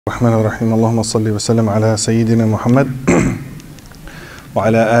الرحمن الرحيم اللهم صل وسلم على سيدنا محمد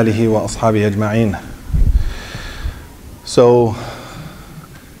وعلى آله وأصحابه أجمعين. So,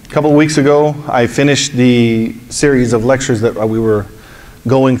 a couple of weeks ago, I finished the series of lectures that we were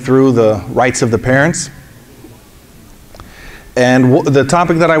going through, the rights of the parents. And the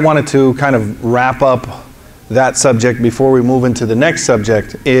topic that I wanted to kind of wrap up that subject before we move into the next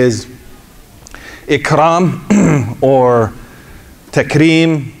subject is ikram or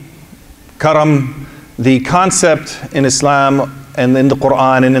takreem, karam, the concept in Islam and in the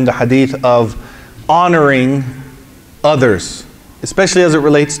Quran and in the Hadith of honoring others, especially as it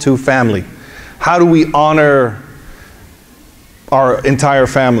relates to family. How do we honor our entire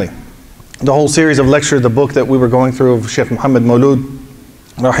family? The whole series of lectures, the book that we were going through of Shaykh Muhammad Maulud,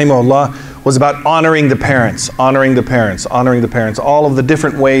 rahimahullah, was about honoring the parents, honoring the parents, honoring the parents, all of the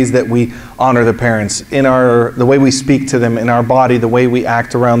different ways that we honor the parents, in the way we speak to them, in our body, the way we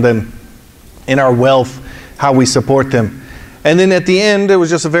act around them, in our wealth, how we support them. And then at the end, there was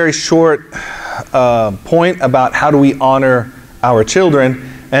just a very short point about how do we honor our children.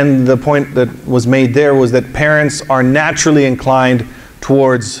 And the point that was made there was that parents are naturally inclined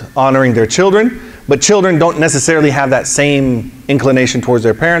towards honoring their children, but children don't necessarily have that same inclination towards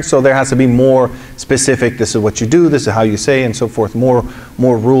their parents, so there has to be more specific, this is what you do, this is how you say, and so forth, more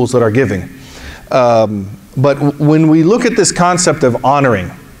rules that are given. But when we look at this concept of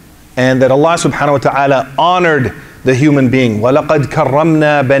honoring, and that Allah subhanahu wa ta'ala honored the human being, وَلَقَدْ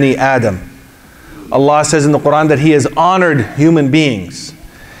كَرَّمْنَا بَنِي آدَمَ. Allah says in the Quran that He has honored human beings.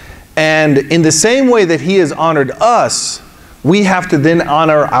 And in the same way that He has honored us, we have to then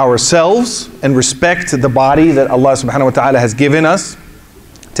honor ourselves and respect the body that Allah subhanahu wa ta'ala has given us,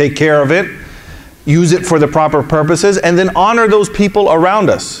 take care of it, use it for the proper purposes, and then honor those people around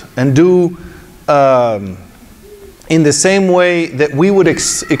us and do in the same way that we would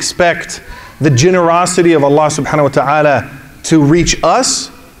expect the generosity of Allah subhanahu wa ta'ala to reach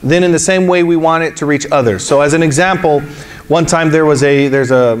us, then in the same way we want it to reach others. So as an example, one time there's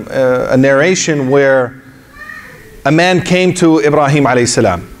a narration where a man came to Ibrahim alayhi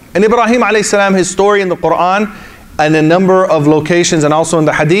salam. And Ibrahim alayhi salam, his story in the Quran and a number of locations and also in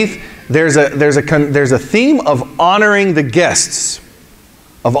the Hadith, there's a theme of honoring the guests.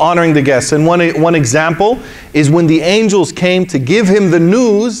 Of honoring the guests. And one example is when the angels came to give him the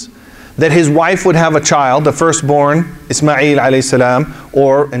news that his wife would have a child, the firstborn, Ismail alayhi salam,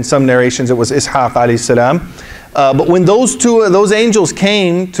 or in some narrations it was Ishaq alayhi salam. But when those angels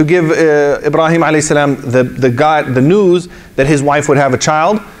came to give Ibrahim alayhi salam the news that his wife would have a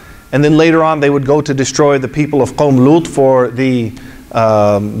child, and then later on they would go to destroy the people of Qawm Lut for the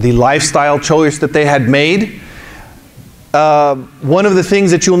lifestyle choice that they had made. One of the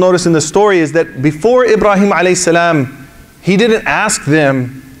things that you'll notice in the story is that before Ibrahim alayhi salam, he didn't ask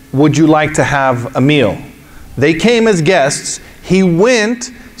them, would you like to have a meal? They came as guests. He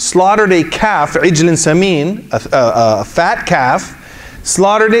went, slaughtered a calf, ijlin samin, a fat calf,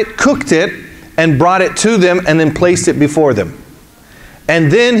 slaughtered it, cooked it, and brought it to them, and then placed it before them. And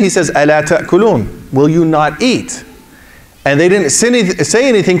then he says, أَلَا تَأْكُلُونَ, will you not eat? And they didn't say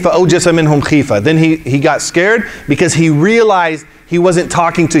anything, فَأَوْجَسَ مِنْهُمْ خِيفَةً. Then he got scared because he realized he wasn't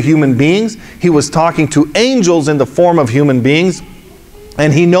talking to human beings. He was talking to angels in the form of human beings.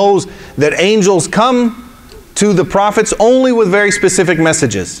 And he knows that angels come to the prophets only with very specific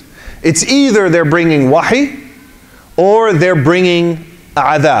messages. It's either they're bringing wahi or they're bringing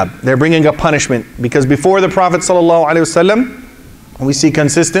adab. They're bringing a punishment. Because before the Prophet ﷺ, we see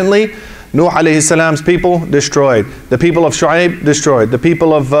consistently, Nuh alayhi salam's people destroyed. The people of Shu'aib destroyed. The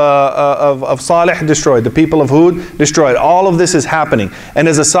people of Salih destroyed. The people of Hud destroyed. All of this is happening. And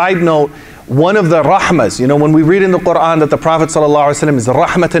as a side note, one of the rahmas, when we read in the Quran that the Prophet ﷺ is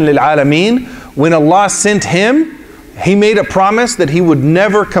rahmatan lil alameen, when Allah sent him, He made a promise that He would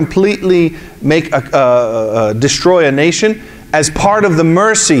never completely destroy a nation as part of the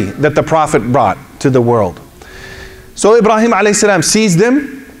mercy that the Prophet brought to the world. So Ibrahim alayhi salam sees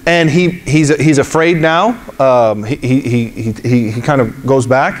them, and he's afraid now. He kind of goes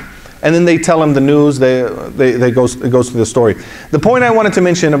back, and then they tell him the news. It goes through the story. The point I wanted to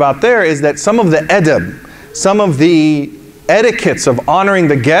mention about there is that some of the adab, some of the etiquettes of honoring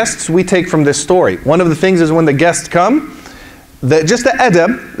the guests, we take from this story. One of the things is when the guests come, just the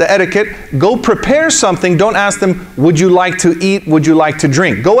adab, the etiquette, go prepare something. Don't ask them, would you like to eat? Would you like to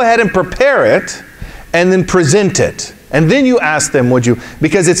drink? Go ahead and prepare it, and then present it. And then you ask them, would you?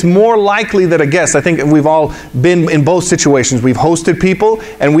 Because it's more likely that a guest, I think we've all been in both situations. We've hosted people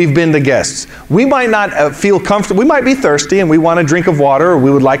and we've been the guests. We might not feel comfortable. We might be thirsty and we want a drink of water or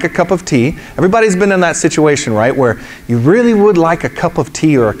we would like a cup of tea. Everybody's been in that situation, right? Where you really would like a cup of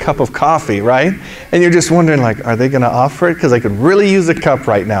tea or a cup of coffee, right? And you're just wondering, like, are they going to offer it? Because I could really use a cup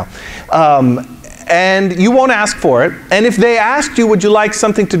right now. And you won't ask for it. And if they asked you, would you like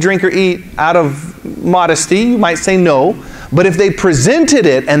something to drink or eat, out of modesty, you might say no. But if they presented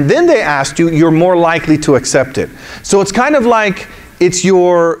it and then they asked you, you're more likely to accept it. So it's kind of like it's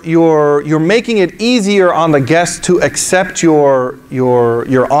you're making it easier on the guest to accept your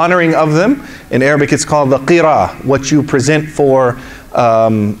honoring of them. In Arabic, it's called the qira, what you present for,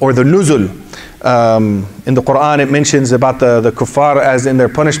 or the nuzul. In the Quran, it mentions about the kuffar as in their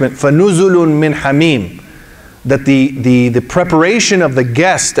punishment, فَنُزُلٌ مِّنْ حَمِيمٍ, that the preparation of the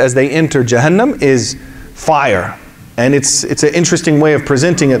guest as they enter Jahannam is fire. And it's an interesting way of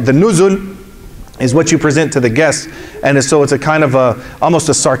presenting it. The nuzul is what you present to the guest, and so it's a kind of almost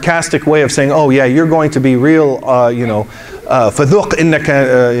a sarcastic way of saying, oh yeah, you're going to be real, فَذُقْ إِنَّكَ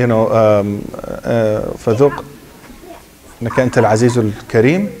فَذُقْ إِنَّكَ أَنْتَ الْعَزِيزُ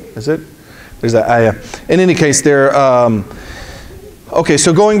الْكَرِيمُ. Is it? There's that ayah. In any case, okay,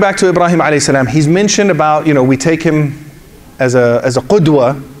 so going back to Ibrahim alayhi salam, he's mentioned about, we take him as a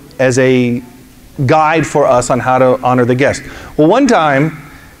qudwa, as a guide for us on how to honor the guest. Well, one time,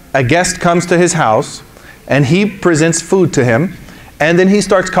 a guest comes to his house, and he presents food to him, and then he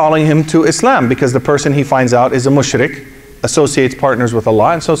starts calling him to Islam, because the person he finds out is a mushrik, associates partners with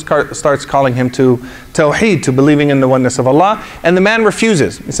Allah, and so starts calling him to Tawheed, to believing in the oneness of Allah. And the man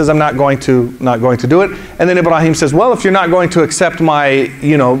refuses. He says, I'm not going to do it. And then Ibrahim says, well, if you're not going to accept my,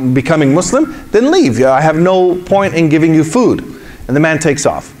 becoming Muslim, then leave. I have no point in giving you food. And the man takes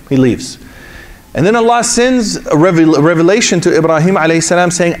off. He leaves. And then Allah sends a revelation to Ibrahim alayhi salam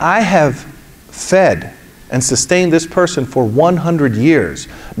saying, I have fed and sustained this person for 100 years,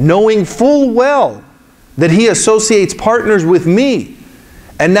 knowing full well that he associates partners with me.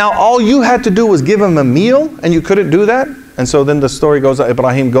 And now all you had to do was give him a meal, and you couldn't do that? And so then the story goes,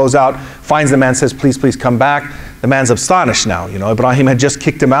 Ibrahim goes out, finds the man, says, please, please come back. The man's astonished now. Ibrahim had just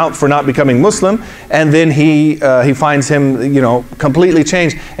kicked him out for not becoming Muslim, and then he finds him, completely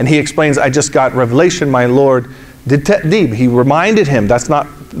changed. And he explains, I just got revelation, my Lord did ta'deeb. He reminded him,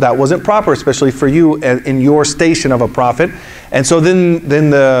 that wasn't proper, especially for you in your station of a prophet. And so then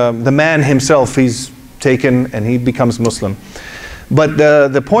the man himself, he's taken and he becomes Muslim. But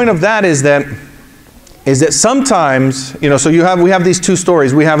the point of that is that sometimes, so we have these two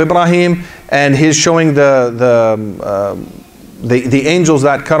stories. We have Ibrahim and his showing the angels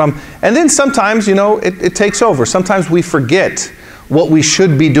that karam, and then sometimes it takes over. Sometimes we forget what we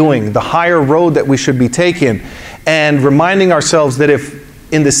should be doing, the higher road that we should be taking, and reminding ourselves that if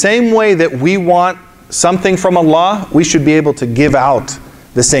in the same way that we want something from Allah, we should be able to give out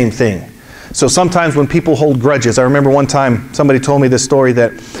the same thing. So sometimes when people hold grudges, I remember one time somebody told me this story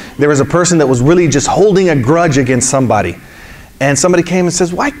that there was a person that was really just holding a grudge against somebody. And somebody came and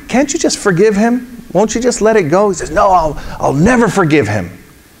says, why can't you just forgive him? Won't you just let it go? He says, no, I'll never forgive him.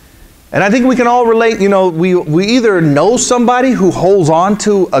 And I think we can all relate, we either know somebody who holds on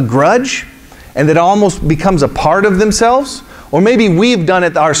to a grudge and that almost becomes a part of themselves, or maybe we've done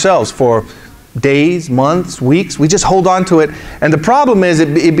it ourselves for days, months, weeks. We just hold on to it. And the problem is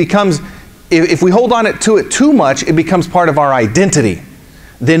it becomes, if we hold on to it too much, it becomes part of our identity.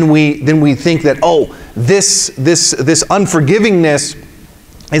 Then we think that, oh, this unforgivingness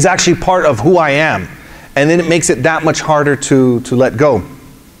is actually part of who I am. And then it makes it that much harder to let go.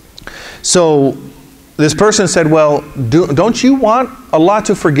 So this person said, well, don't you want Allah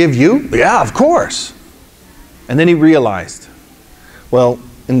to forgive you? Yeah, of course. And then he realized, well,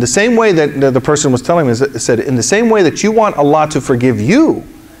 in the same way that the person was telling me, said, in the same way that you want Allah to forgive you,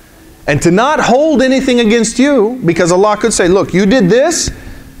 and to not hold anything against you, because Allah could say, look, you did this,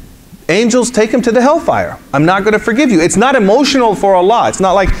 angels, take him to the hellfire. I'm not going to forgive you. It's not emotional for Allah. It's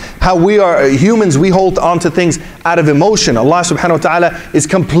not like how we are humans, we hold on to things out of emotion. Allah subhanahu wa ta'ala is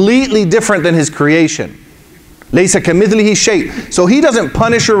completely different than His creation. لَيْسَ كَمِثْلِهِ شَيْءٍ. So He doesn't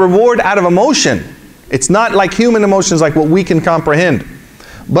punish or reward out of emotion. It's not like human emotions, like what we can comprehend.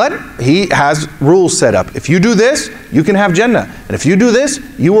 But He has rules set up. If you do this, you can have Jannah. And if you do this,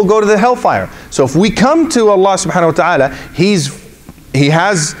 you will go to the hellfire. So if we come to Allah subhanahu wa ta'ala, He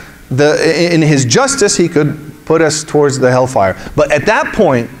has in His justice, He could put us towards the hellfire. But at that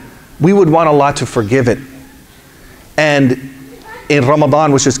point, we would want Allah to forgive it. And in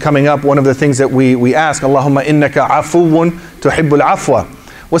Ramadan, which is coming up, one of the things that we ask, Allahumma innaka afuwun tuhibbul afwa.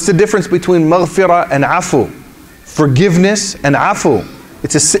 What's the difference between maghfirah and afu? forgiveness and afu.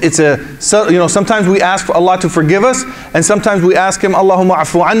 So, you know, sometimes we ask for Allah to forgive us, and sometimes we ask Him, Allahumma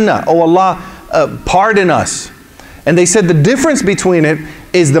afu anna, oh Allah, pardon us. And they said the difference between it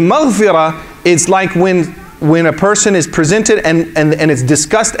is the maghfirah, it's like when a person is presented and it's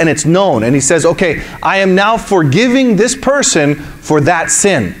discussed and it's known, and he says, okay, I am now forgiving this person for that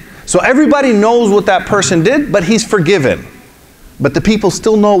sin. So everybody knows what that person did, but he's forgiven. But the people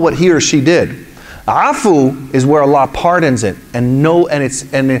still know what he or she did. Afu is where Allah pardons it, and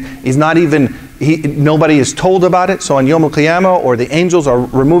it's not even, nobody is told about it. So on Yawm al-Qiyamah, or the angels are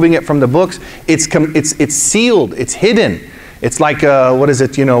removing it from the books, it's sealed, it's hidden. It's like, what is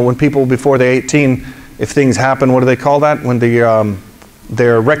it, you know, when people before they're 18, if things happen, what do they call that? When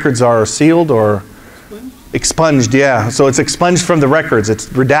their records are sealed or expunged, yeah. So it's expunged from the records, it's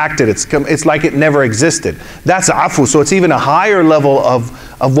redacted, it's like it never existed. That's afu. So it's even a higher level of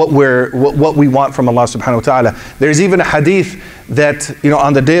what we want from Allah subhanahu wa ta'ala. There's even a hadith that, you know,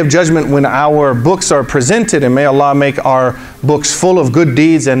 on the Day of Judgment, when our books are presented, and may Allah make our books full of good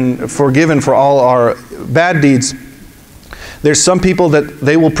deeds and forgiven for all our bad deeds, there's some people that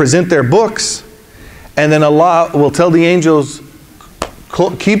they will present their books, and then Allah will tell the angels,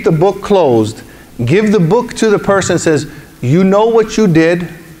 keep the book closed, give the book to the person, says, you know what you did,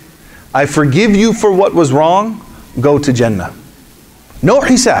 I forgive you for what was wrong, go to Jannah. No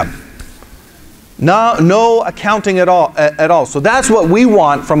hisab. No accounting at all. So that's what we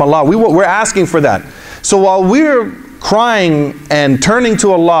want from Allah. We're asking for that. So while we're crying and turning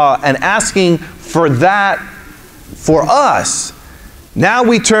to Allah and asking for that for us, now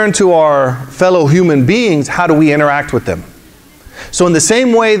we turn to our fellow human beings. How do we interact with them? So in the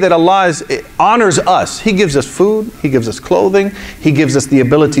same way that Allah honors us, He gives us food, He gives us clothing, He gives us the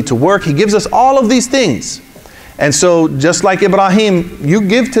ability to work, He gives us all of these things. And so just like Ibrahim, you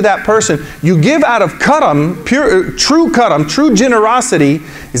give to that person, you give out of karam, true generosity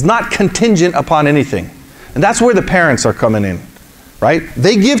is not contingent upon anything. And that's where the parents are coming in, right?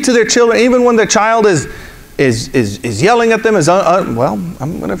 They give to their children, even when their child is yelling at them, well,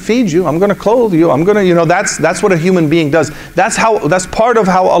 I'm going to feed you, I'm going to clothe you, I'm going to, you know, that's what a human being does. That's part of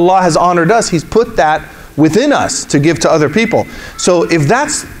how Allah has honored us. He's put that within us to give to other people. So if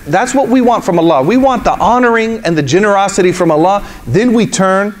that's what we want from Allah, we want the honoring and the generosity from Allah, then we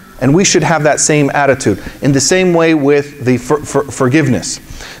turn and we should have that same attitude. In the same way with the forgiveness.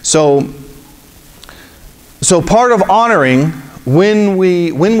 So part of honoring when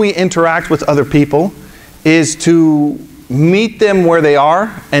we interact with other people is to meet them where they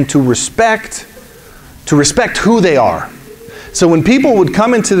are and to respect who they are. So when people would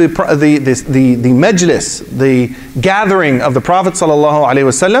come into the majlis, the gathering of the Prophet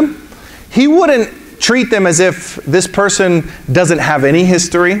ﷺ, he wouldn't treat them as if this person doesn't have any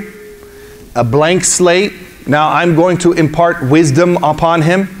history, a blank slate. Now I'm going to impart wisdom upon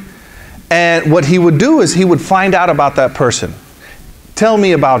him. And what he would do is he would find out about that person. Tell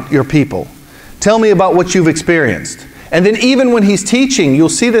me about your people. Tell me about what you've experienced. And then even when he's teaching, you'll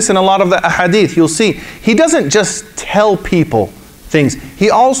see this in a lot of the ahadith, you'll see, he doesn't just tell people things, he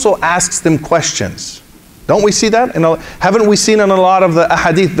also asks them questions. Don't we see that? Haven't we seen in a lot of the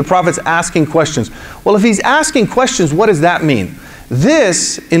ahadith, the Prophet's asking questions? Well, if he's asking questions, what does that mean?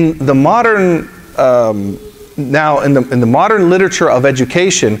 This, in the modern, now in the modern literature of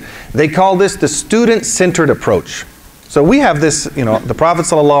education, they call this the student-centered approach. So we have this, you know, the Prophet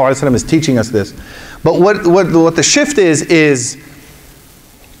ﷺ is teaching us this. But what the shift is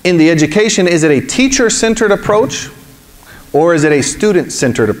in the education, is it a teacher-centered approach or is it a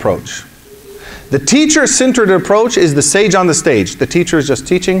student-centered approach? The teacher-centered approach is the sage on the stage. The teacher is just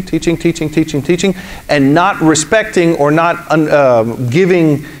teaching, and not respecting or not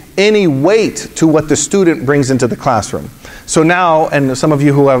giving any weight to what the student brings into the classroom. So now, and some of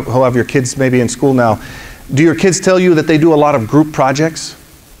you who have your kids maybe in school now, do your kids tell you that they do a lot of group projects?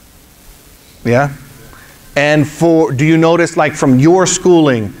 Yeah? And do you notice, like, from your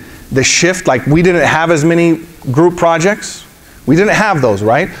schooling, the shift, like we didn't have as many group projects? We didn't have those,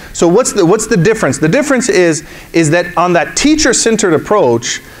 right? So what's the difference? The difference is that on that teacher-centered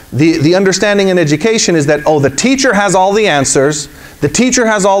approach, the understanding in education is that, oh, the teacher has all the answers, the teacher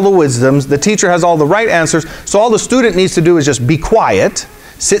has all the wisdoms, the teacher has all the right answers, so all the student needs to do is just be quiet,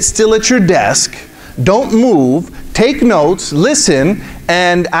 sit still at your desk, don't move, take notes, listen,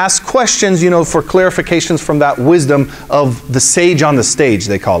 and ask questions, you know, for clarifications from that wisdom of the sage on the stage,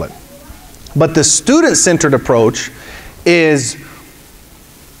 they call it. But the student-centered approach is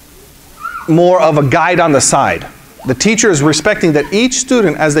more of a guide on the side. The teacher is respecting that each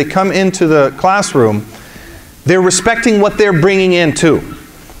student, as they come into the classroom, they're respecting what they're bringing in too.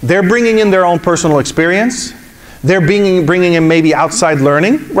 They're bringing in their own personal experience. They're bringing in maybe outside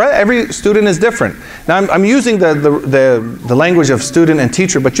learning, right? Every student is different. Now, I'm using the language of student and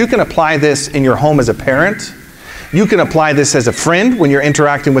teacher, but you can apply this in your home as a parent. You can apply this as a friend when you're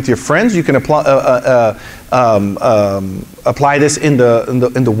interacting with your friends. You can apply this in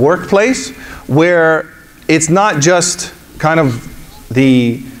the workplace, where it's not just kind of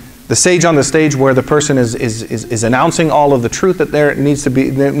the sage on the stage where the person is announcing all of the truth that there needs to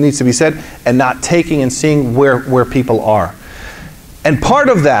be said, and not taking and seeing where people are. And part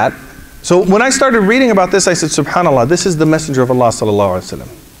of that, so when I started reading about this, I said, subhanAllah, this is the Messenger of Allah sallallahu alaihi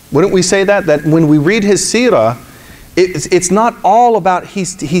wasallam. Wouldn't we say that when we read his seerah, it's not all about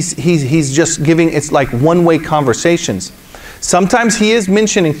he's just giving, it's like one-way conversations. Sometimes he is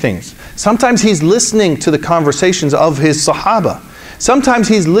mentioning things. Sometimes he's listening to the conversations of his Sahaba. Sometimes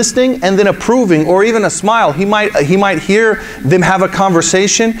he's listening and then approving, or even a smile. He might hear them have a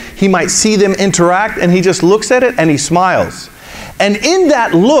conversation. He might see them interact, and he just looks at it and he smiles. And in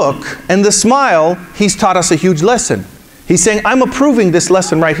that look and the smile, he's taught us a huge lesson. He's saying, I'm approving this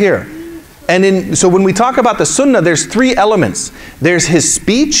lesson right here. And so when we talk about the sunnah, there's three elements. There's his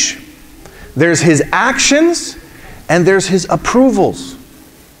speech, there's his actions, and there's his approvals.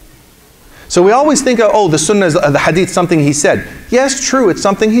 So we always think of, oh, the sunnah is the hadith, something he said. Yes, true, it's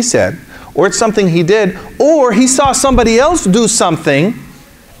something he said, or it's something he did, or he saw somebody else do something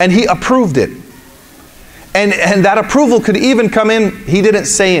and he approved it. And that approval could even come in, he didn't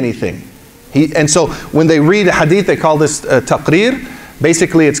say anything. And so when they read a hadith, they call this taqreer.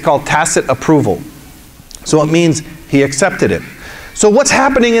 Basically, it's called tacit approval. So it means he accepted it. So what's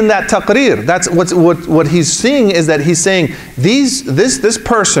happening in that taqreer? That's what he's seeing, is that he's saying this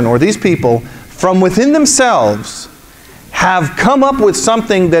person or these people from within themselves have come up with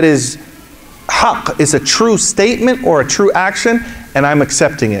something that is haqq, is a true statement or a true action, and I'm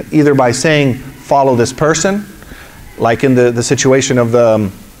accepting it, either by saying follow this person, like in the situation of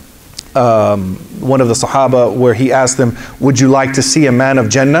one of the Sahaba where he asked them, would you like to see a man of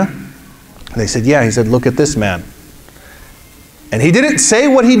Jannah? And they said, yeah. He said, look at this man. And he didn't say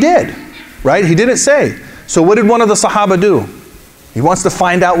what he did, right? He didn't say. So what did one of the Sahaba do? He wants to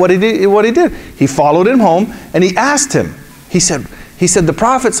find out what he did. He followed him home and he asked him. He said the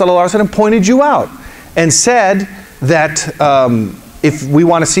Prophet ﷺ pointed you out and said that if we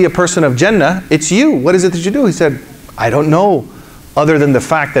want to see a person of Jannah, it's you. What is it that you do? He said, I don't know, other than the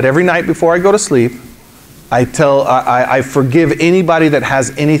fact that every night before I go to sleep, I forgive anybody that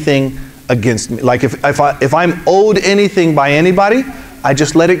has anything against me. Like if I'm owed anything by anybody, I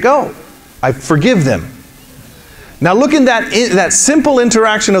just let it go. I forgive them. Now look in that simple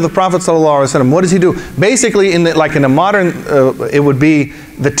interaction of the Prophet ﷺ. What does he do? Basically, like in a modern, it would be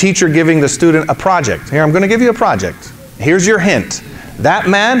the teacher giving the student a project. Here, I'm going to give you a project. Here's your hint. That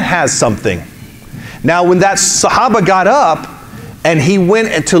man has something. Now when that Sahaba got up and he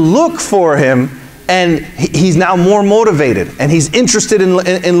went to look for him, and he's now more motivated, and he's interested in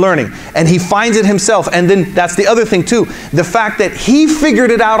learning, and he finds it himself. And then that's the other thing too, the fact that he figured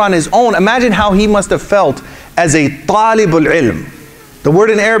it out on his own. Imagine how he must have felt as a talibul ilm. The word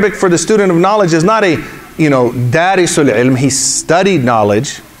in Arabic for the student of knowledge is not a, darisul ilm. He studied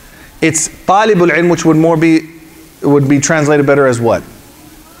knowledge. It's talibul ilm, which would be translated better as what?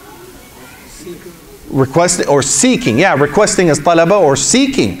 Requesting or seeking. Yeah, requesting is talaba, or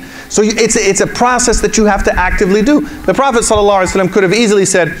seeking. So it's a process that you have to actively do. The Prophet ﷺ could have easily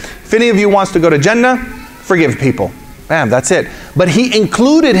said, if any of you wants to go to Jannah, forgive people. Bam, that's it. But he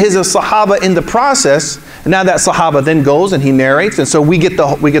included his Sahaba in the process. And now that Sahaba then goes and he narrates, and so we get the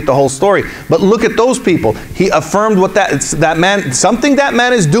whole story. But look at those people. He affirmed what something that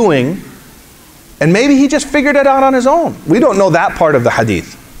man is doing, and maybe he just figured it out on his own. We don't know that part of the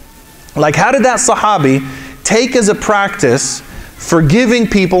hadith. Like, how did that Sahabi take as a practice forgiving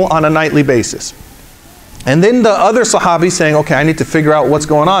people on a nightly basis? And then the other Sahabi saying, okay, I need to figure out what's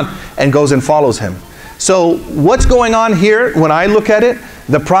going on, and goes and follows him. So what's going on here, when I look at it,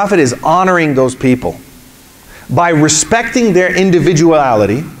 the Prophet is honoring those people by respecting their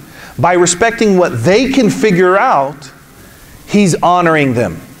individuality, by respecting what they can figure out. He's honoring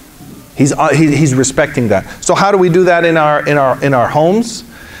them. He's respecting that. So how do we do that in our homes?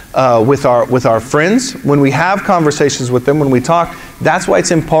 With our friends, when we have conversations with them, when we talk, that's why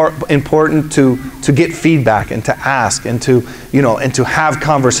it's important to get feedback and to ask and to have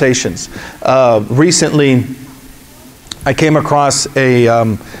conversations. Recently, I came across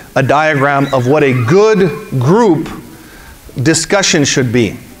a diagram of what a good group discussion should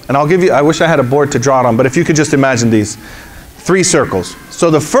be, and I'll give you. I wish I had a board to draw it on, but if you could just imagine these 3 circles. So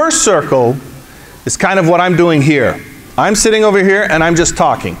the first circle is kind of what I'm doing here. I'm sitting over here and I'm just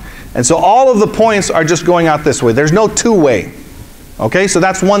talking. And so all of the points are just going out this way. There's no two-way. Okay, so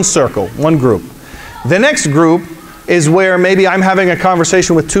that's one circle, one group. The next group is where maybe I'm having a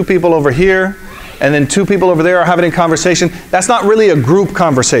conversation with two people over here, and then two people over there are having a conversation. That's not really a group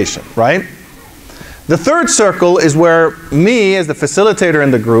conversation, right? The third circle is where me, as the facilitator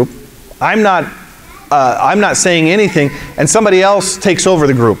in the group, I'm not saying anything, and somebody else takes over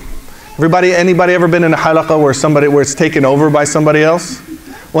the group. Anybody ever been in a halaqah where it's taken over by somebody else?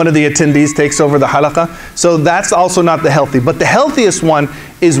 One of the attendees takes over the halaqah. So that's also not the healthy. But the healthiest one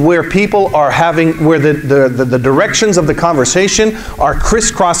is where people are having, where the directions of the conversation are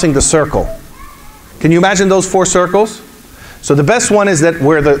crisscrossing the circle. Can you imagine those four circles? So the best one is that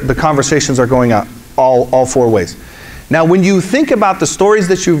where the conversations are going out all four ways. Now when you think about the stories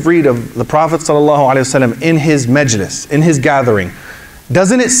that you've read of the Prophet ﷺ in his majlis, in his gathering,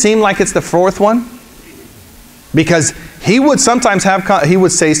 doesn't it seem like it's the fourth one? Because he would sometimes he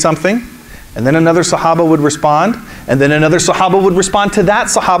would say something, and then another Sahaba would respond, and then another Sahaba would respond to that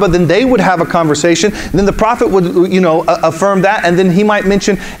Sahaba, then they would have a conversation, and then the Prophet would, affirm that, and then he might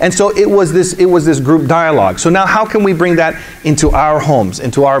mention, and so it was this group dialogue. So now how can we bring that into our homes,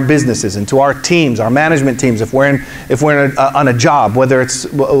 into our businesses, into our teams, our management teams, if we're on a job, whether it's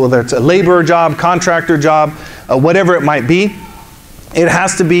a labor job, contractor job, whatever it might be, it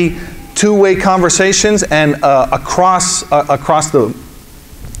has to be two-way conversations and across that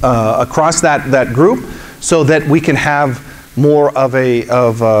group, so that we can have more of a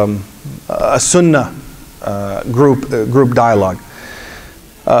sunnah group dialogue.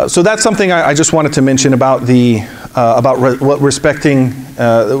 So that's something I just wanted to mention about respecting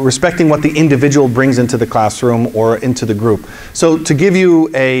what the individual brings into the classroom or into the group. So to give you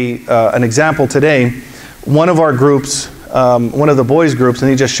an example today, one of our groups, one of the boys' groups, and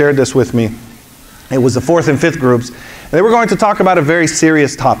he just shared this with me. It was the 4th and 5th groups. And they were going to talk about a very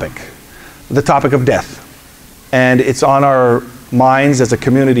serious topic, the topic of death. And it's on our minds as a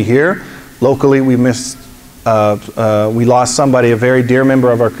community here. Locally, we lost somebody, a very dear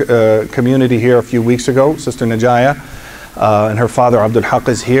member of our community here a few weeks ago, Sister Najaya, and her father Abdul Haq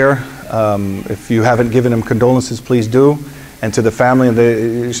is here. If you haven't given him condolences, please do. And to the family,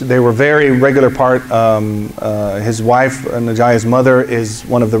 they were very regular part. His wife, Najaya's mother, is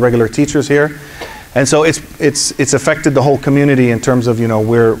one of the regular teachers here, and so it's affected the whole community in terms of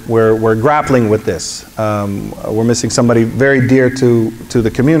we're grappling with this. We're missing somebody very dear to the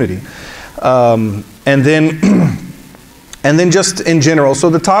community, and then just in general.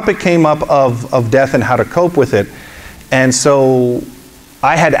 So the topic came up of death and how to cope with it, and so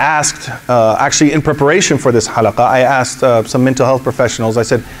I had asked, actually in preparation for this halaqah, I asked some mental health professionals, I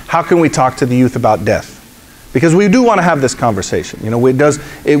said, how can we talk to the youth about death? Because we do want to have this conversation.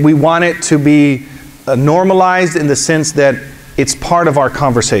 We want it to be normalized in the sense that it's part of our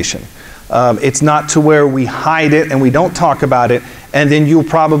conversation. It's not to where we hide it and we don't talk about it, and then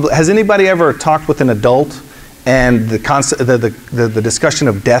has anybody ever talked with an adult and the discussion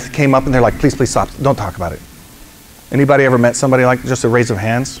of death came up and they're like, please stop, don't talk about it? Anybody ever met somebody like, just a raise of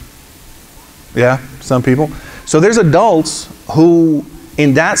hands? Yeah, some people. So there's adults who,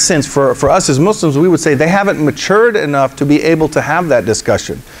 in that sense, for us as Muslims, we would say they haven't matured enough to be able to have that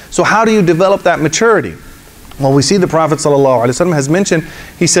discussion. So how do you develop that maturity? Well, we see the Prophet ﷺ has mentioned,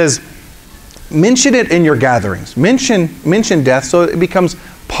 he says, mention it in your gatherings. Mention death so it becomes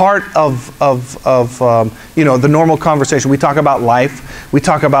part of the normal conversation. We talk about life, we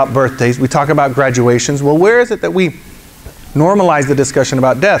talk about birthdays, we talk about graduations. Well, where is it that we normalize the discussion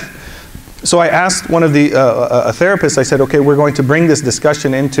about death? So I asked one of the a therapist, I said, okay, we're going to bring this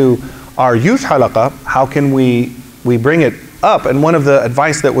discussion into our youth halaqah. How can we bring it up? And one of the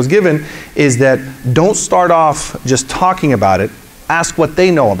advice that was given is that don't start off just talking about it, ask what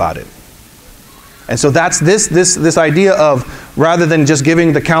they know about it. And so that's this idea of, rather than just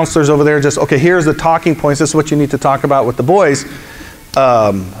giving the counselors over there just, okay, here's the talking points, this is what you need to talk about with the boys,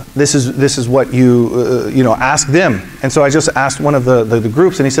 this is what you ask them. And so I just asked one of the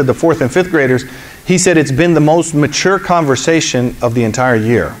groups, and he said the 4th and 5th graders, he said it's been the most mature conversation of the entire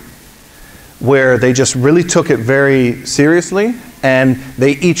year, where they just really took it very seriously, and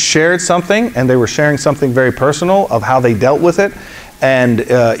they each shared something, and they were sharing something very personal of how they dealt with it. And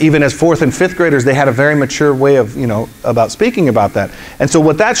even as 4th and 5th graders, they had a very mature way of, about speaking about that. And so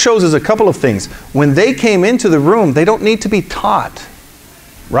what that shows is a couple of things. When they came into the room, they don't need to be taught,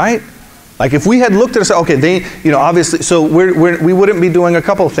 right? Like if we had looked at it, okay, they, obviously, so we wouldn't be doing a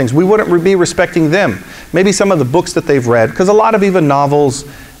couple of things. We wouldn't be respecting them. Maybe some of the books that they've read, because a lot of even novels,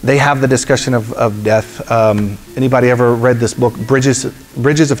 they have the discussion of death. Anybody ever read this book, Bridges of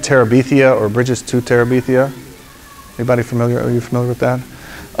Terabithia, or Bridges to Terabithia? Anybody familiar? Are you familiar with that?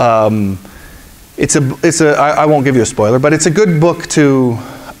 I won't give you a spoiler, but it's a good book to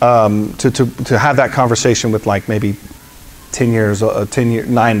have that conversation with, like, maybe 9 years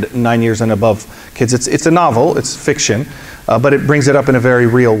and above kids. It's a novel, it's fiction, but it brings it up in a very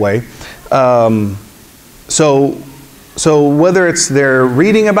real way. So whether it's they're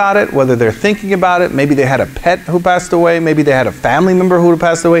reading about it, whether they're thinking about it, maybe they had a pet who passed away, maybe they had a family member who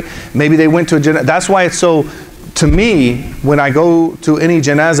passed away, maybe they went to a janazah. That's why it's so, to me, when I go to any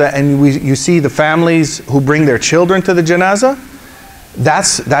janazah and you see the families who bring their children to the janazah,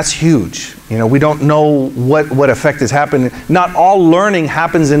 that's huge. You know, we don't know what effect is happening. Not all learning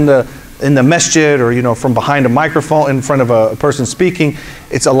happens in the masjid, or, you know, from behind a microphone in front of a person speaking.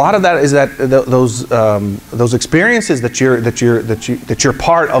 It's a lot of that is that those experiences that you're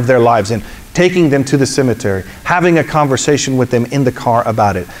part of their lives in, taking them to the cemetery, having a conversation with them in the car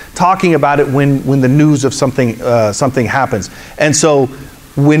about it, talking about it when the news of something happens. And so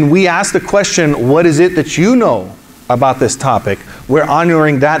when we ask the question, what is it that you know about this topic, we're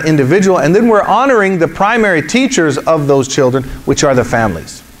honoring that individual, and then we're honoring the primary teachers of those children, which are the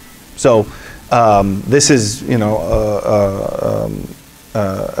families. So this is, you know,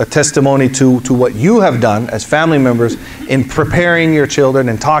 a testimony to what you have done as family members in preparing your children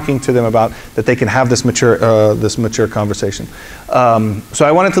and talking to them about that they can have this mature conversation. So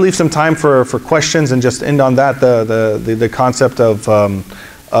I wanted to leave some time for questions and just end on that, the concept of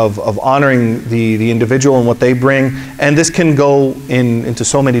honoring the individual and what they bring. And this can go into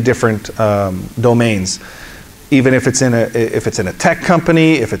so many different domains. Even if it's in a tech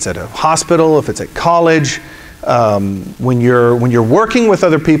company, if it's at a hospital, if it's at college, when you're working with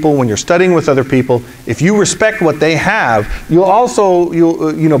other people, when you're studying with other people, if you respect what they have,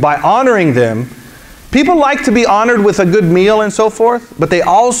 you'll by honoring them. People like to be honored with a good meal and so forth, but they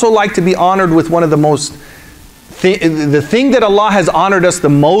also like to be honored with one of the most the thing that Allah has honored us the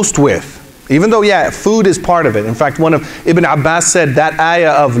most with. Even though, yeah, food is part of it. In fact, one of Ibn Abbas said that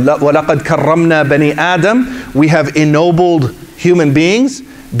ayah of وَلَقَدْ كَرَّمْنَا بَنِي آدَمَ, we have ennobled human beings,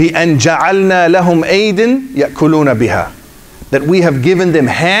 بِأَنْ جَعَلْنَا لَهُمْ أَيْدٍ يَأْكُلُونَ بِهَا, that we have given them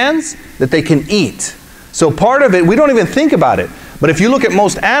hands that they can eat. So part of it, we don't even think about it. But if you look at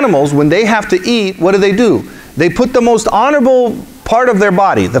most animals, when they have to eat, what do? They put the most honorable part of their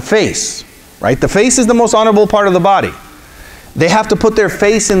body, the face, right? The face is the most honorable part of the body. They have to put their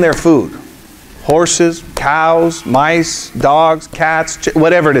face in their food. Horses, cows, mice, dogs, cats,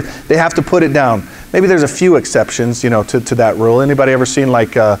 whatever it is, they have to put it down. Maybe there's a few exceptions, you know, to that rule. Anybody ever seen,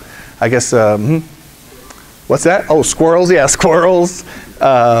 like, I guess, what's that? Oh, squirrels, yeah, squirrels.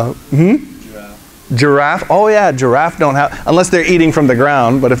 Giraffe. Oh yeah, giraffe don't have, unless they're eating from the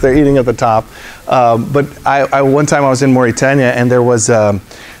ground, but if they're eating at the top. But one time I was in Mauritania, and there was a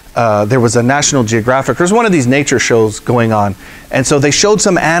National Geographic. There's one of these nature shows going on, and so they showed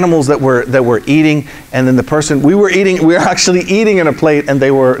some animals that were eating, and then the person we were actually eating in a plate, and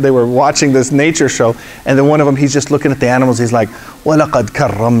they were watching this nature show, and then one of them, he's just looking at the animals. He's like, وَلَقَدْ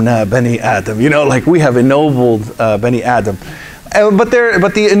كَرَّمْنَا بَنِي آدَمَ, you know, like we have ennobled Bani Adam. But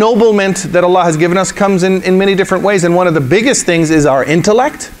the ennoblement that Allah has given us comes in many different ways, and one of the biggest things is our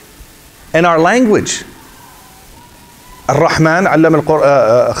intellect and our language. Ar-Rahman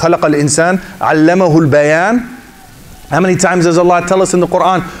khalaqa al-insan, allamahu al-bayan. How many times does Allah tell us in the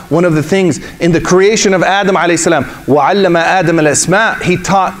Quran, one of the things in the creation of Adam alayhi salam, وَعَلَّمَ آدَمَ الْأَسْمَاءِ, He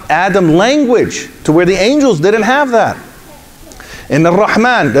taught Adam language to where the angels didn't have that. In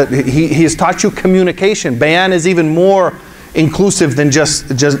Ar-Rahman, he has taught you communication. Bayan is even more inclusive than just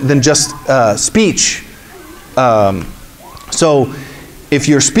speech. So if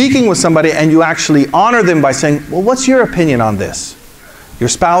you're speaking with somebody and you actually honor them by saying, well, what's your opinion on this? Your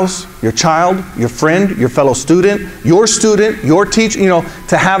spouse, your child, your friend, your fellow student, your teacher, you know,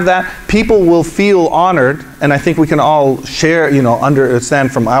 to have that, people will feel honored. And I think we can all share, you know,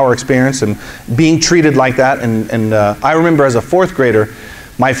 understand from our experience and being treated like that. And I remember as a 4th grader,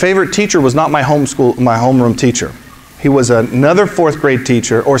 my favorite teacher was not my homeroom teacher. He was another 4th grade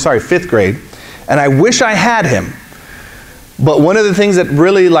teacher, or sorry, 5th grade, and I wish I had him. But one of the things that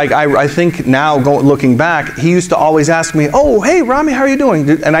really, like, I think now, looking back, he used to always ask me, oh, hey, Rami, how are you doing?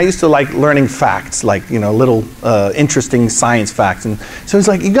 And I used to like learning facts, like, you know, little interesting science facts. And so he's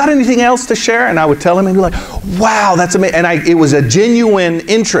like, you got anything else to share? And I would tell him, and he'd be like, wow, that's amazing. And it was a genuine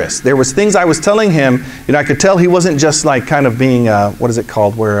interest. There was things I was telling him, you know, I could tell he wasn't just like kind of being, what is it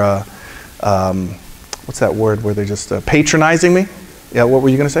called, where, what's that word, where they're just patronizing me? Yeah, what were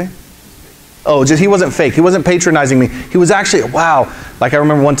you going to say? Oh, he wasn't fake. He wasn't patronizing me. He was actually, wow. Like I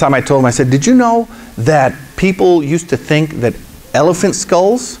remember one time I told him, I said, did you know that people used to think that elephant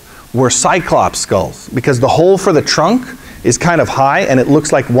skulls were cyclops skulls? Because the hole for the trunk is kind of high and it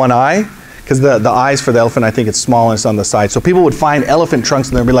looks like one eye, because the eyes for the elephant, I think it's small and it's on the side. So people would find elephant trunks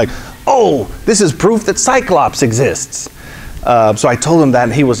and they'd be like, oh, this is proof that Cyclops exists. So I told him that,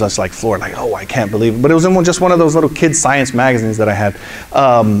 and he was just like floored, like, oh, I can't believe it. But it was in just one of those little kids' science magazines that I had.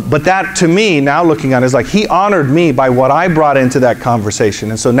 But that, to me, now looking at it, is like he honored me by what I brought into that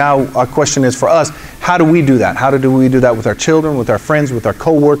conversation. And so now our question is for us, how do we do that? How do we do that with our children, with our friends, with our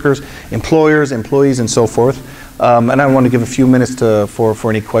co-workers, employers, employees, and so forth? And I want to give a few minutes for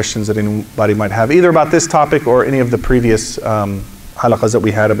any questions that anybody might have, either about this topic or any of the previous halaqas that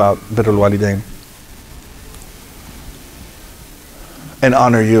we had about Birrul Walidain. And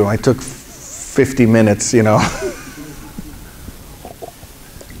honor you. I took 50 minutes, you know.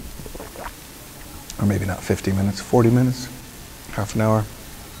 Or maybe not 50 minutes, 40 minutes, half an hour.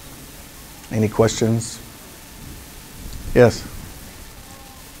 Any questions? Yes.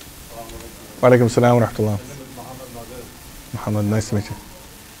 Wa alaikum salam wa rahmatullah. Muhammad, nice to meet you.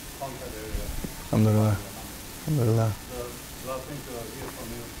 Alhamdulillah. Alhamdulillah.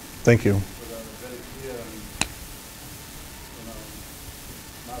 Thank you.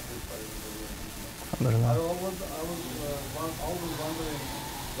 I was always wondering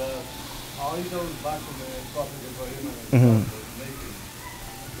the idols back in the Prophet Ibrahim and making,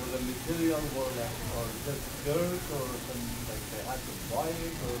 were the material were like, or just dirt, or some, like they had to buy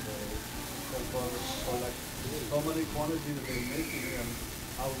it, or or like so many quantity that they make it, and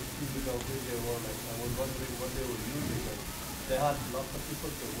how big they were. Like I was wondering what they were using. Like, they had lots of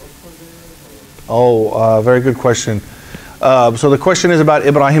people to work for them. Oh, very good question. So the question is about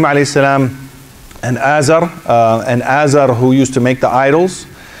Ibrahim alayhi salam and Azar, who used to make the idols,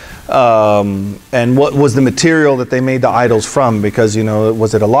 and what was the material that they made the idols from? Because, you know,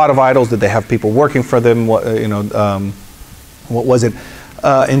 was it a lot of idols? Did they have people working for them? What, what was it?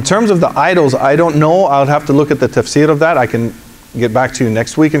 In terms of the idols, I don't know. I'll have to look at the tafsir of that. I can get back to you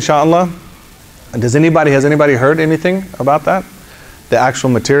next week, inshallah. Has anybody heard anything about that? The actual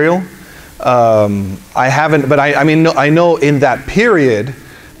material? I haven't, but I mean, I know in that period,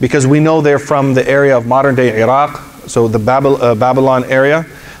 because we know they're from the area of modern-day Iraq, so the Babylon area.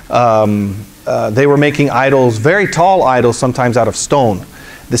 They were making idols, very tall idols, sometimes out of stone.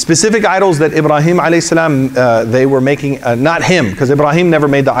 The specific idols that Ibrahim alayhi salam, they were making, not him, because Ibrahim never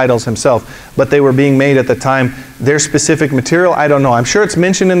made the idols himself, but they were being made at the time. Their specific material, I don't know. I'm sure it's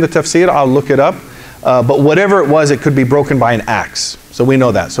mentioned in the tafsir, I'll look it up. But whatever it was, it could be broken by an axe. So we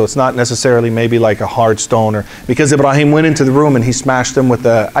know that. So it's not necessarily maybe like a hard stone, or because Ibrahim went into the room and he smashed them with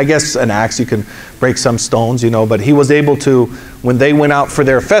I guess an axe. You can break some stones, you know, but he was able to, when they went out for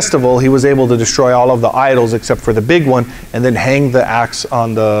their festival, he was able to destroy all of the idols except for the big one, and then hang the axe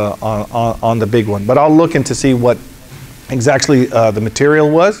on the big one. But I'll look into see what exactly the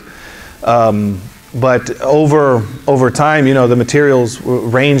material was. But over time, you know, the materials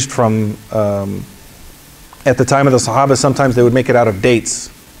ranged from at the time of the Sahaba, sometimes they would make it out of dates.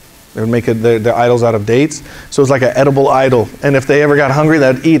 They would make their idols out of dates. So it was like an edible idol. And if they ever got hungry,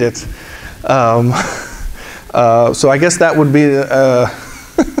 they'd eat it. So I guess that would be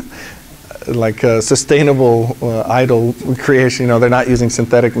like a sustainable idol creation. You know, they're not using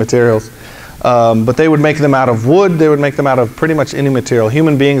synthetic materials. But they would make them out of wood. They would make them out of pretty much any material.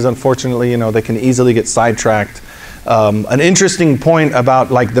 Human beings, unfortunately, you know, they can easily get sidetracked. An interesting point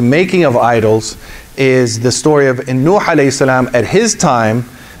about like the making of idols is the story of in Nuh alayhi salam. At his time,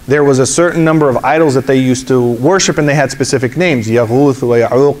 there was a certain number of idols that they used to worship, and they had specific names, Yaghuth wa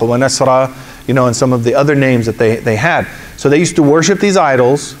Ya'uq wa Nasra, you know, and some of the other names that they had. So they used to worship these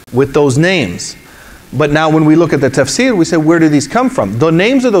idols with those names. But now when we look at the tafsir, we say, where do these come from? The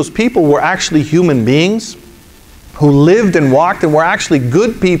names of those people were actually human beings who lived and walked and were actually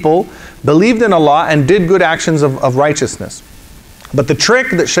good people, believed in Allah, and did good actions of righteousness. But the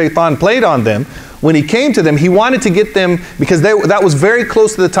trick that Shaitan played on them, when he came to them, he wanted to get them, because that was very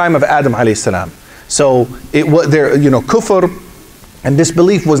close to the time of Adam alayhi salam. So it was there, you know, kufr and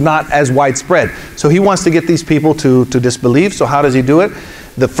disbelief was not as widespread. So he wants to get these people to disbelieve. So how does he do it?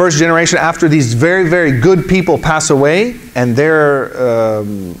 The first generation, after these very, very good people pass away, and their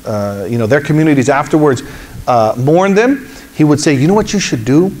you know, their communities afterwards mourn them, he would say, you know what you should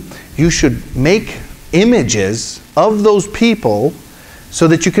do? You should make images of those people so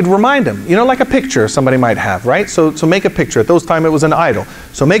that you could remind them. You know, like a picture somebody might have, right? So make a picture. At those time it was an idol.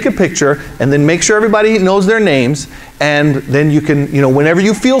 So make a picture and then make sure everybody knows their names, and then you can, you know, whenever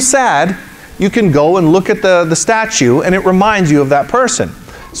you feel sad, you can go and look at the statue and it reminds you of that person.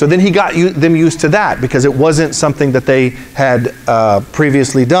 So then he got them used to that, because it wasn't something that they had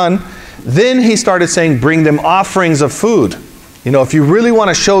previously done. Then he started saying, bring them offerings of food. You know, if you really want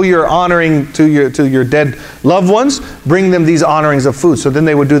to show your honoring to your dead loved ones, bring them these honorings of food. So then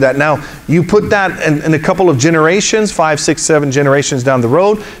they would do that. Now, you put that in a couple of generations, 5, 6, 7 generations down the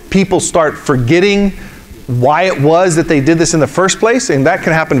road, people start forgetting why it was that they did this in the first place, and that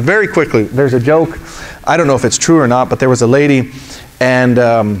can happen very quickly. There's a joke, I don't know if it's true or not, but there was a lady,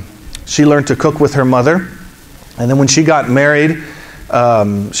 and she learned to cook with her mother, and then when she got married,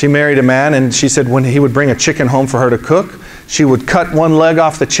 she married a man, and she said when he would bring a chicken home for her to cook, she would cut one leg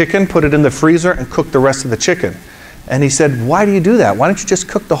off the chicken, put it in the freezer, and cook the rest of the chicken. And he said, why do you do that? Why don't you just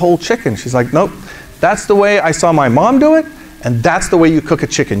cook the whole chicken? She's like, nope, that's the way I saw my mom do it, and that's the way you cook a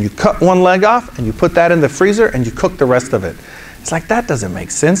chicken. You cut one leg off, and you put that in the freezer, and you cook the rest of it. It's like, that doesn't make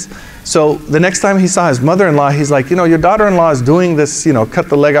sense. So the next time he saw his mother-in-law, he's like, you know, your daughter-in-law is doing this, you know, cut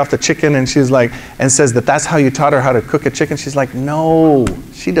the leg off the chicken, and she's like, and says that that's how you taught her how to cook a chicken. She's like, no,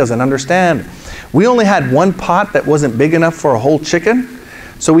 she doesn't understand. We only had one pot that wasn't big enough for a whole chicken,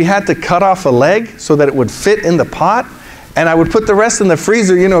 so we had to cut off a leg so that it would fit in the pot, and I would put the rest in the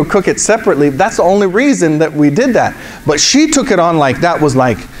freezer, you know, cook it separately. That's the only reason that we did that. But she took it on like that was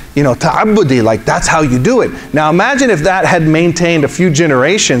like, you know, ta'abbudi, like that's how you do it. Now imagine if that had maintained a few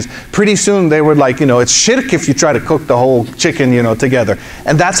generations, pretty soon they were like, you know, it's shirk if you try to cook the whole chicken, you know, together.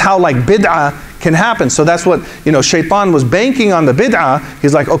 And that's how like bid'ah can happen. So that's what, you know, Shaitan was banking on the bid'ah.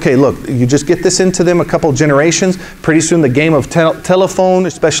 He's like, okay, look, you just get this into them a couple generations, pretty soon the game of telephone,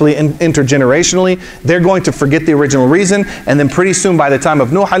 especially intergenerationally, they're going to forget the original reason, and then pretty soon by the time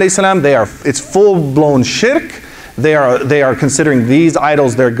of Nuh alayhi salam, it's full-blown shirk. They are considering these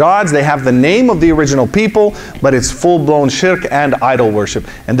idols their gods. They have the name of the original people, but it's full-blown shirk and idol worship.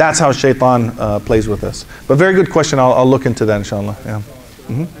 And that's how Shaitan plays with us. But very good question. I'll look into that, inshallah. Yeah.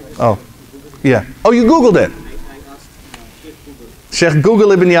 Oh, yeah. Oh, you Googled it. Sheikh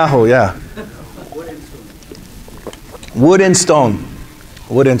Google Ibn Yahoo, yeah. Wood and stone.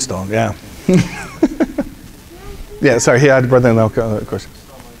 Wood and stone, yeah. Yeah, sorry, he had brother no question.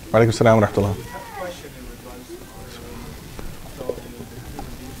 Wa alaikum salam wa rahmatullah.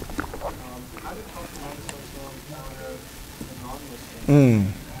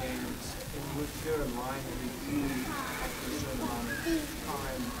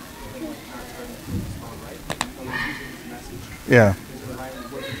 Yeah.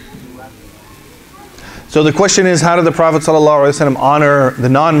 So the question is, how did the Prophet ﷺ honor the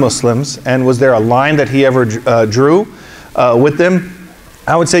non-Muslims, and was there a line that he ever drew with them?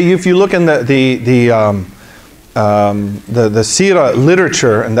 I would say if you look in the seerah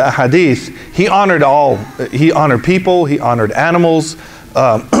literature and the ahadith, he honored all. He honored people, he honored animals.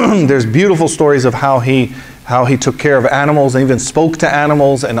 There's beautiful stories of how he took care of animals and even spoke to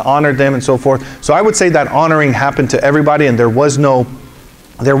animals and honored them and so forth. So I would say that honoring happened to everybody, and there was no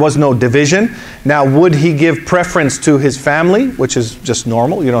division. Now, would he give preference to his family, which is just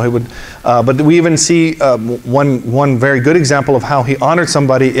normal? You know, he would. But we even see one very good example of how he honored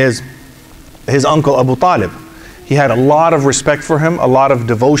somebody is his uncle Abu Talib. He had a lot of respect for him, a lot of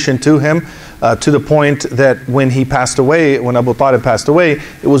devotion to him, to the point that when he passed away, when Abu Talib passed away,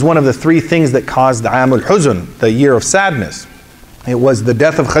 it was one of the 3 things that caused the Amul Huzn, the year of sadness. It was the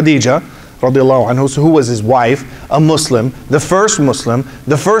death of Khadija, radiallahu anhu, who was his wife, a Muslim, the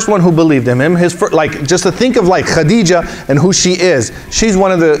first one who believed in him. Like, just to think of like Khadija and who she is. She's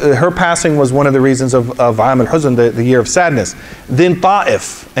one of her passing was one of the reasons of Amul Huzn, the year of sadness. Then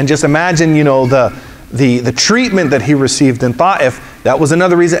Ta'if, and just imagine, you know, the treatment that he received in Ta'if, that was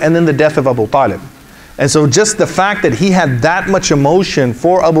another reason, and then the death of Abu Talib. And so just the fact that he had that much emotion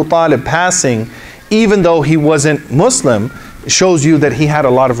for Abu Talib passing, even though he wasn't Muslim, shows you that he had a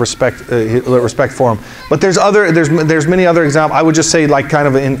lot of respect for him. But there's many other examples. I would just say, like, kind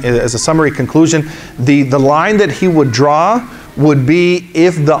of as a summary conclusion, the line that he would draw would be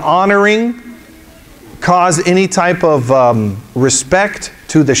if the honoring caused any type of respect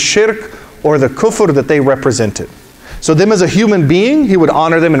to the shirk or the kufr that they represented. So them as a human being, he would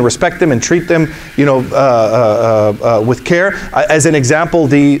honor them and respect them and treat them, you know, with care. As an example,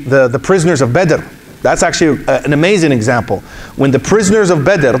 the prisoners of Badr. That's actually an amazing example. When the prisoners of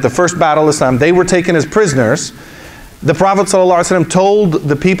Badr, the first battle of Islam, they were taken as prisoners, the Prophet ﷺ told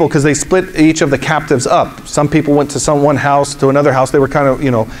the people, because they split each of the captives up. Some people went to one house, to another house. They were kind of,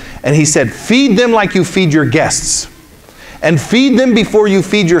 you know, and he said, feed them like you feed your guests. And feed them before you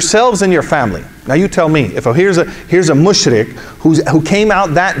feed yourselves and your family. Now you tell me, if here's a mushrik who came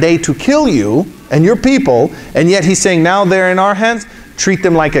out that day to kill you and your people, and yet he's saying now they're in our hands, treat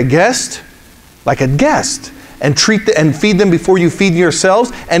them like a guest, and feed them before you feed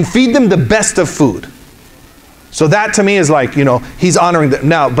yourselves, and feed them the best of food. So that to me is like, you know, he's honoring them.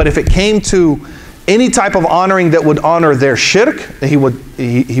 Now, but if it came to any type of honoring that would honor their shirk, he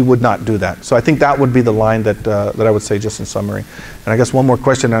would not do that. So I think that would be the line that that I would say just in summary. And I guess one more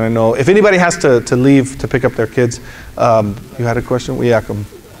question, and I know if anybody has to leave to pick up their kids, you had a question? Yeah, come.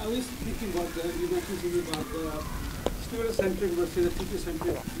 I was thinking about you mentioned something about the student-centric versus the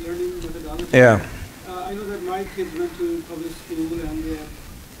teacher-centric learning methodology. Yeah. I know that my kids went to public school, and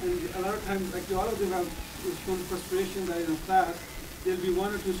a lot of times, like all of them have shown frustration that in a class, there'll be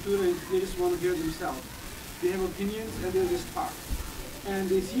one or two students, they just want to hear themselves. They have opinions and they'll just talk. And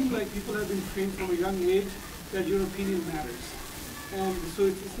they seem like people have been trained from a young age that your opinion matters. And so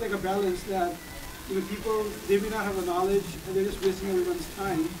it's like a balance that, you know, people, they may not have the knowledge and they're just wasting everyone's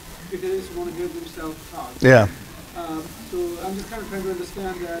time because they just want to hear themselves talk. Yeah. So I'm just kind of trying to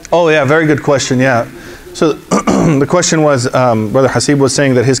understand that. Oh yeah, very good question, yeah. So the question was, Brother Hasib was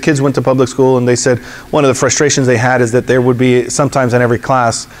saying that his kids went to public school, and they said one of the frustrations they had is that there would be sometimes in every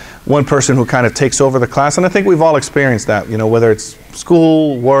class one person who kind of takes over the class. And I think we've all experienced that, you know, whether it's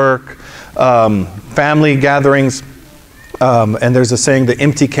school, work, family gatherings, and there's a saying, the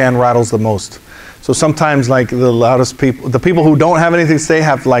empty can rattles the most. So sometimes, like, the loudest people, the people who don't have anything to say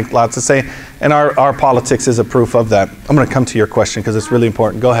have like lots to say, and our politics is a proof of that. I'm going to come to your question because it's really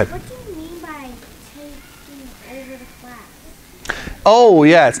important. Go ahead. What do you mean by taking over the class? Oh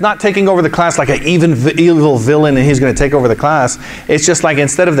yeah, it's not taking over the class like an evil villain and he's going to take over the class. It's just like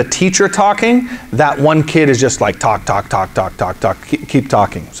instead of the teacher talking, that one kid is just like talk, keep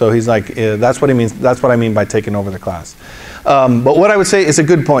talking. So he's like, that's what he means. That's what I mean by taking over the class. But what I would say is a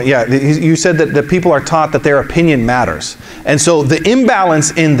good point. Yeah, you said that people are taught that their opinion matters. And so the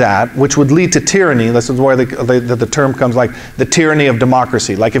imbalance in that, which would lead to tyranny, this is where the term comes, like the tyranny of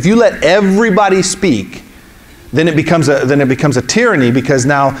democracy. Like if you let everybody speak, then it becomes a tyranny, because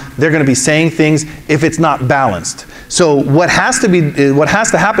now they're going to be saying things if it's not balanced. So what has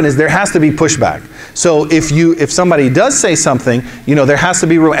to happen is there has to be pushback. So if somebody does say something, you know, there has to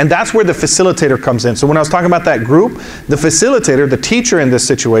be room, and that's where the facilitator comes in. So when I was talking about that group, the facilitator, the teacher in this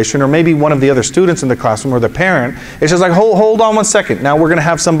situation, or maybe one of the other students in the classroom, or the parent, it's just like, hold on one second. Now we're going to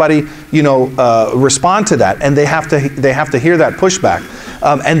have somebody, you know, respond to that, and they have to hear that pushback.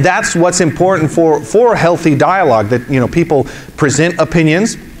 And that's what's important for a healthy dialogue, that, you know, people present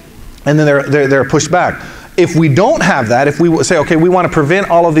opinions and then they're pushed back. If we don't have that, if we say, okay, we want to prevent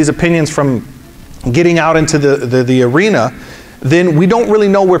all of these opinions from getting out into the arena, then we don't really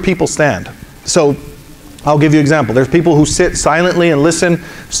know where people stand. So I'll give you an example. There's people who sit silently and listen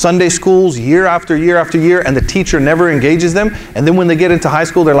Sunday schools year after year after year, and the teacher never engages them. And then when they get into high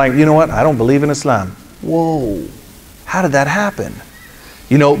school, they're like, you know what, I don't believe in Islam. Whoa, how did that happen?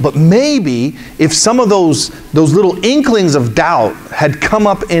 You know, but maybe if some of those little inklings of doubt had come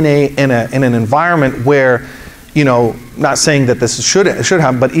up in an environment where, you know, not saying that this should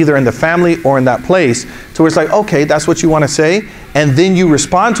happen, but either in the family or in that place, so it's like, okay, that's what you want to say, and then you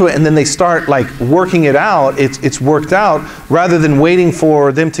respond to it, and then they start like working it out. It's worked out, rather than waiting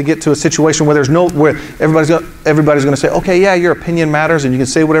for them to get to a situation where where everybody's going to say, okay, yeah, your opinion matters, and you can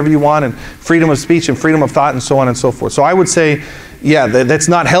say whatever you want, and freedom of speech and freedom of thought, and so on and so forth. So I would say, yeah, that's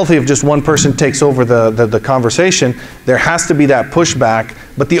not healthy if just one person takes over the conversation. There has to be that pushback,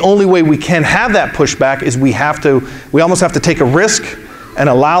 but the only way we can have that pushback is we almost have to take a risk and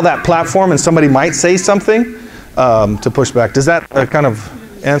allow that platform, and somebody might say something to push back. Does that kind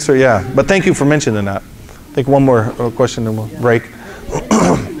of answer? Yeah, but thank you for mentioning that. I think one more question and we'll break. I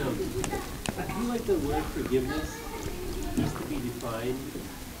feel like the word forgiveness needs to be defined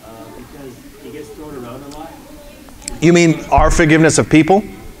because it gets thrown around a lot. You mean our forgiveness of people?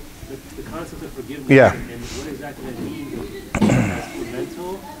 The concept of forgiveness, yeah, and what exactly that means as from a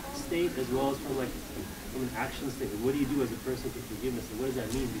mental state as well as from an action state. What do you do as a person for forgiveness, and what does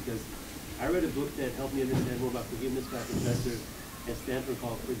that mean? Because I read a book that helped me understand more about forgiveness by a professor at Stanford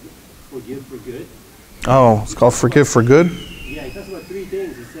called Forgive for Good. Oh, it's called Forgive for Good? Yeah, he talks about three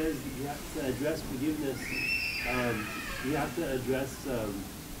things. He says you have to address forgiveness. You have to address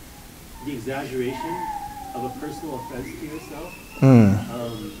the exaggeration of a personal offense to yourself.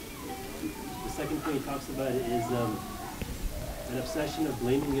 The second thing he talks about is an obsession of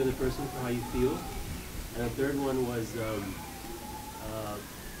blaming the other person for how you feel. And the third one was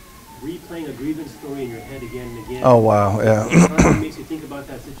replaying a grievance story in your head again and again. Oh, wow, yeah. It makes you think about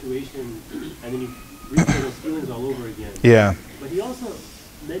that situation, and then you replay those feelings all over again. Yeah. But he also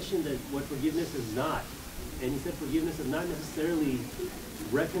mentioned that what forgiveness is not. And he said forgiveness is not necessarily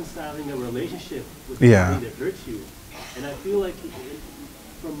reconciling a relationship with somebody that hurts you. And I feel like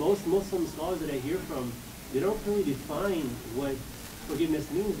from most Muslim scholars that I hear from, they don't really define what forgiveness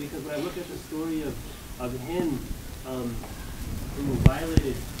means, because when I look at the story of Hind, who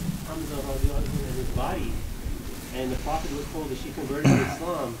violated Hamza and his body, and the Prophet was told that she converted to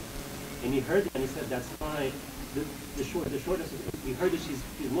Islam, and he heard that and he said, that's fine. The shortness is, he heard that she's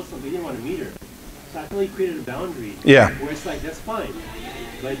Muslim, but he didn't want to meet her. So I feel he created a boundary where it's like, that's fine.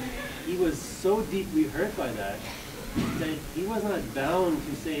 But he was so deeply hurt by that he was not bound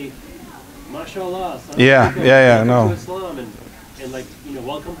to say, mashallah, to Islam, and like, you know,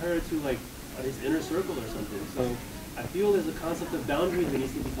 welcome her to like his inner circle or something. So I feel there's a concept of boundaries that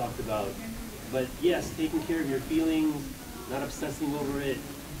needs to be talked about. But yes, taking care of your feelings, not obsessing over it.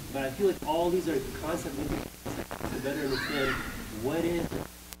 But I feel like all these are concepts to better understand what is.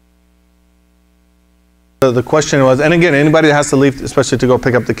 The question was, and again, anybody that has to leave, especially to go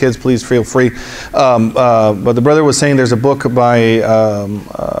pick up the kids, please feel free. But the brother was saying there's a book by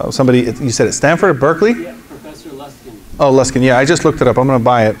somebody, you said at Stanford, Berkeley? Yeah, Professor Luskin. Oh, Luskin, yeah, I just looked it up. I'm going to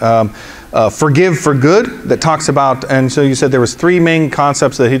buy it. Forgive for Good, that talks about, and so you said there was 3 main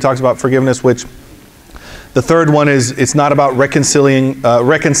concepts that he talks about forgiveness, which the third one is it's not about reconciling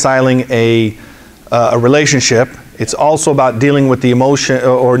a relationship. It's also about dealing with the emotion,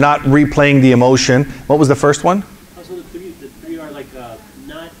 or not replaying the emotion. What was the first one? Also, the three are like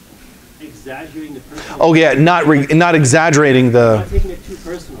not exaggerating the personal. Oh yeah, not exaggerating the. Not taking it too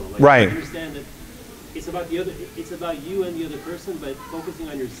personal. Like, right. I understand that it's about the other. It's about you and the other person, but focusing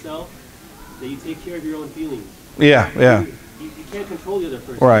on yourself. That you take care of your own feelings. Yeah, yeah. You can't control the other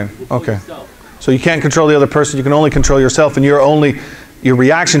person. Right. You control Okay. yourself. So you can't control the other person. You can only control yourself, and you're only your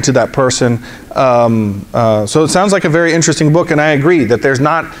reaction to that person. So it sounds like a very interesting book, and I agree that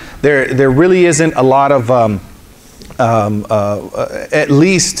there really isn't a lot of at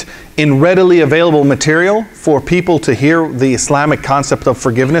least in readily available material for people to hear the Islamic concept of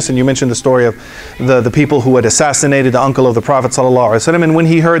forgiveness. And you mentioned the story of the people who had assassinated the uncle of the Prophet ﷺ. And when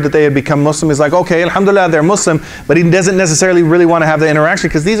he heard that they had become Muslim, he's like, okay, alhamdulillah, they're Muslim, but he doesn't necessarily really want to have the interaction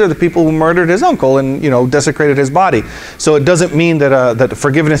because these are the people who murdered his uncle and, you know, desecrated his body. So it doesn't mean that that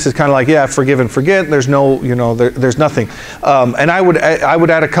forgiveness is kind of like, yeah, forgive and forget. There's no, you know, there's nothing. And I would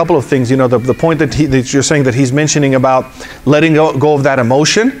add a couple of things. You know, the point that you're saying that he's mentioning about letting go of that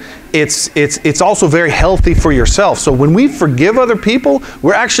emotion. It's also very healthy for yourself. So when we forgive other people,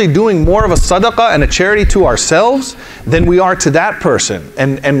 we're actually doing more of a sadaqah and a charity to ourselves than we are to that person,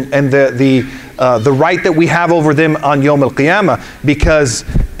 and the right that we have over them on Yawm al-Qiyamah. Because,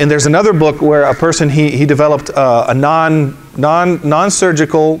 and there's another book where a person he developed a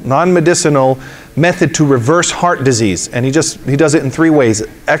non-surgical, non-medicinal method to reverse heart disease, and he does it in 3 ways: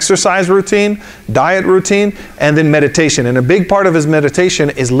 exercise routine, diet routine, and then meditation. And a big part of his meditation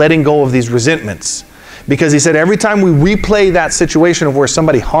is letting go of these resentments, because he said every time we replay that situation of where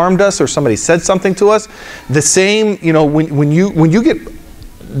somebody harmed us or somebody said something to us, the same, you know, when you get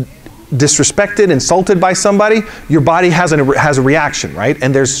disrespected, insulted by somebody, your body has a reaction, right?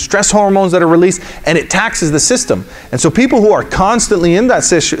 And there's stress hormones that are released, and it taxes the system. And so people who are constantly in that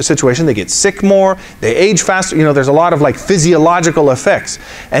situation, they get sick more, they age faster. You know, there's a lot of like physiological effects.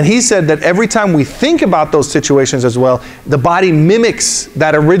 And he said that every time we think about those situations as well, the body mimics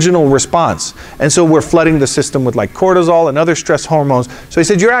that original response. And so we're flooding the system with like cortisol and other stress hormones. So he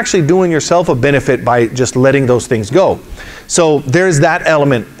said you're actually doing yourself a benefit by just letting those things go. So there's that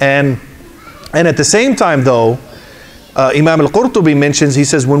element. And at the same time, though, Imam al-Qurtubi mentions, he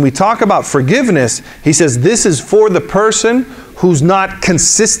says, when we talk about forgiveness, he says this is for the person who's not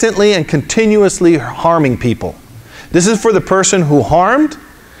consistently and continuously harming people. This is for the person who harmed,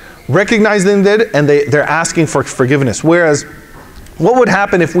 recognized them did, and they're asking for forgiveness. Whereas, what would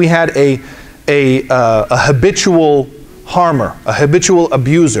happen if we had a habitual harmer, a habitual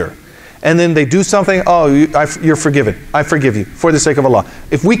abuser? And then they do something, oh, you're forgiven. I forgive you for the sake of Allah.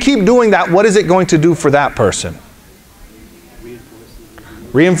 If we keep doing that, what is it going to do for that person?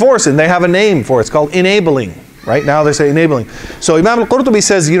 Reinforcing. They have a name for it. It's called enabling. Right now they say enabling. So Imam al-Qurtubi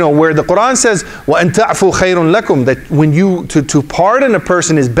says, you know, where the Quran says, وَأَن تَعْفُوا خَيْرٌ لَكُمْ, that when you, to pardon a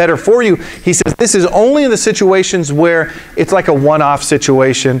person is better for you, he says this is only in the situations where it's like a one-off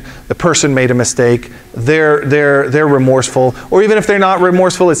situation. The person made a mistake. They're remorseful. Or even if they're not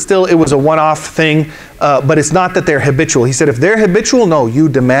remorseful, it was a one-off thing. But it's not that they're habitual. He said if they're habitual, no, you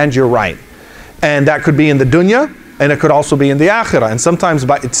demand your right. And that could be in the dunya, and it could also be in the akhirah. And sometimes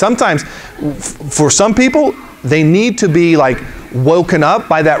for some people, they need to be like woken up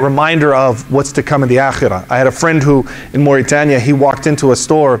by that reminder of what's to come in the akhirah. I had a friend who, in Mauritania, he walked into a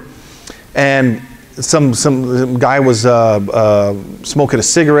store and some guy was smoking a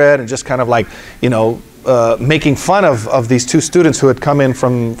cigarette and just kind of like, you know, making fun of these two students who had come in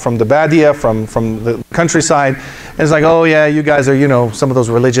from the Badia, from the countryside. And it's like, oh yeah, you guys are, you know, some of those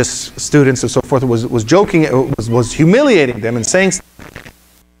religious students and so forth. Was joking, was humiliating them and saying,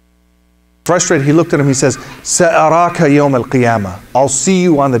 frustrated, he looked at him, he says, Sa'araka yawm al-qiyamah. I'll see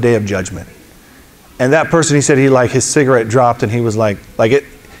you on the day of judgment. And that person, he said, his cigarette dropped and he was like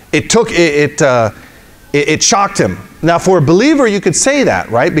it shocked him. Now for a believer, you could say that,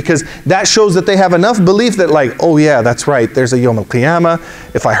 right? Because that shows that they have enough belief that like, oh yeah, that's right, there's a Yawm al-Qiyamah.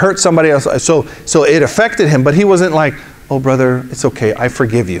 If I hurt somebody else, so it affected him, but he wasn't like, oh brother, it's okay, I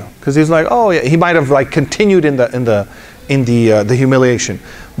forgive you. Because he was like, oh yeah, he might have like continued in the humiliation.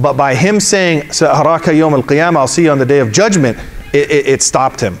 But by him saying, Sa'araka Yawm al-Qiyamah, I'll see you on the day of judgment, it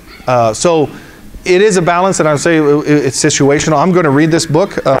stopped him. So it is a balance, and I would say it's situational. I'm going to read this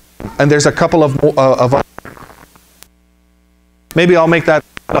book, and there's a couple of maybe I'll make that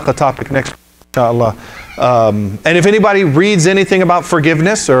a topic next, inshallah. And if anybody reads anything about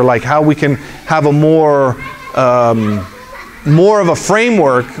forgiveness, or like how we can have a more of a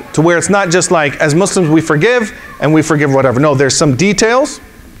framework to where it's not just like, as Muslims we forgive and we forgive whatever. No, there's some details.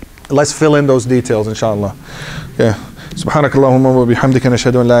 Let's fill in those details, inshallah. Yeah. سبحانك اللهم وبحمدك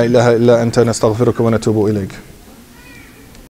نشهد أن لا إله إلا أنت نستغفرك ونتوب إليك.